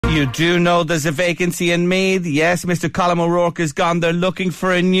You do know there's a vacancy in Meath. Yes, Mr. Colin O'Rourke is gone. They're looking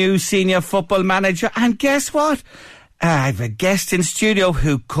for a new senior football manager. And guess what? I've a guest in studio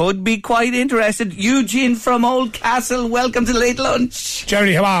who could be quite interested. Eugene from Oldcastle. Welcome to Late Lunch.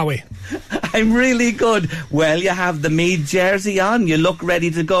 Gerry, how are we? I'm really good. Well, you have the Meath jersey on. You look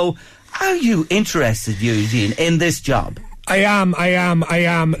ready to go. Are you interested, Eugene, in this job? I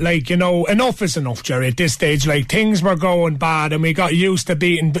am. Like, you know, enough is enough, Gerry, at this stage. Like, things were going bad and we got used to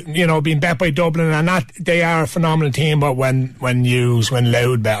being bet by Dublin, and that, they are a phenomenal team, but when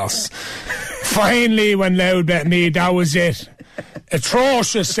Loud bells. Finally, when Loud bet me, that was it.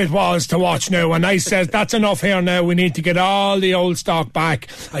 Atrocious it was to watch now, and I said, that's enough here now, we need to get all the old stock back.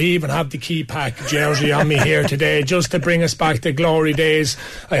 I even have the key pack jersey on me here today, just to bring us back to glory days.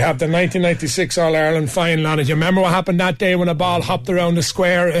 I have the 1996 All-Ireland final on it. You remember what happened that day when a ball hopped around the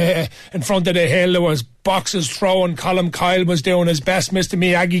square in front of the hill? There was boxes thrown, Colm Kyle was doing his best Mr.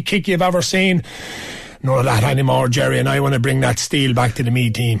 Miyagi kick you've ever seen. None of that anymore, Gerry, and I want to bring that steel back to the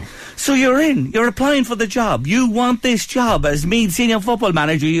Meath team. So you're in. You're applying for the job. You want this job as Meath senior football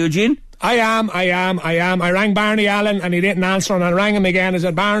manager, Eugene? I am. I rang Barney Allen and he didn't answer, and I rang him again. I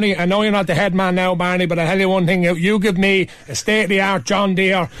said, Barney, I know you're not the head man now, Barney, but I'll tell you one thing. You give me a state-of-the-art John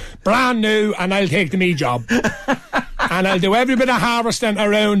Deere, brand new, and I'll take the Meath job. And I'll do every bit of harvesting all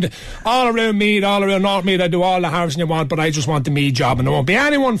around Meath, all around North Meath. I'll do all the harvesting you want, but I just want the Meath job. And there won't be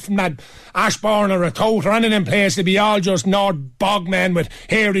anyone from that Ashbourne or a Tote or any of them places. They'll be all just North bog men with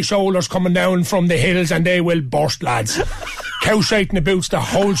hairy shoulders coming down from the hills, and they will burst, lads. Cowshite in the boots, the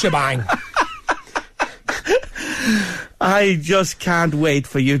whole shebang. I just can't wait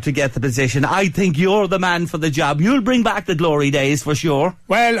for you to get the position. I think you're the man for the job. You'll bring back the glory days for sure.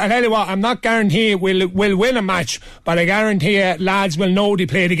 Well, I tell you what, I'm not guaranteeing we'll win a match, but I guarantee you lads will know they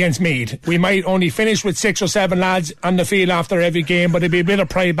played against Meath. We might only finish with 6 or 7 lads on the field after every game, but it'll be a bit of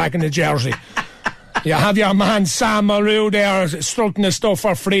pride back in the jersey. You have your man Sam Mulrew there strutting the stuff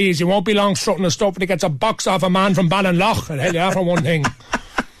for free. You won't be long strutting the stuff, but he gets a box off a man from Ballinlough. I'll tell you that for one thing.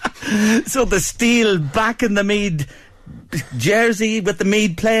 So the steel back in the Meath jersey with the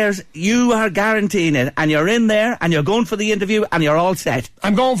Meath players, you are guaranteeing it, and you're in there and you're going for the interview and you're all set.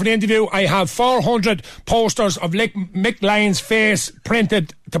 I'm going for the interview. I have 400 posters of Mick Lyon's face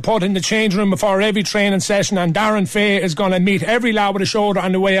printed to put in the change room before every training session, and Darren Fay is going to meet every lad with a shoulder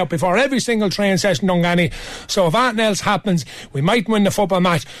on the way up before every single training session, Dunganny. So if anything else happens, we might win the football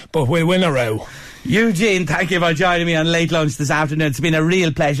match, but we'll win a row. Eugene, thank you for joining me on Late Lunch this afternoon. It's been a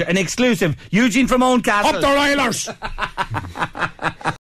real pleasure. An exclusive. Eugene from Oldcastle. Up the Railers!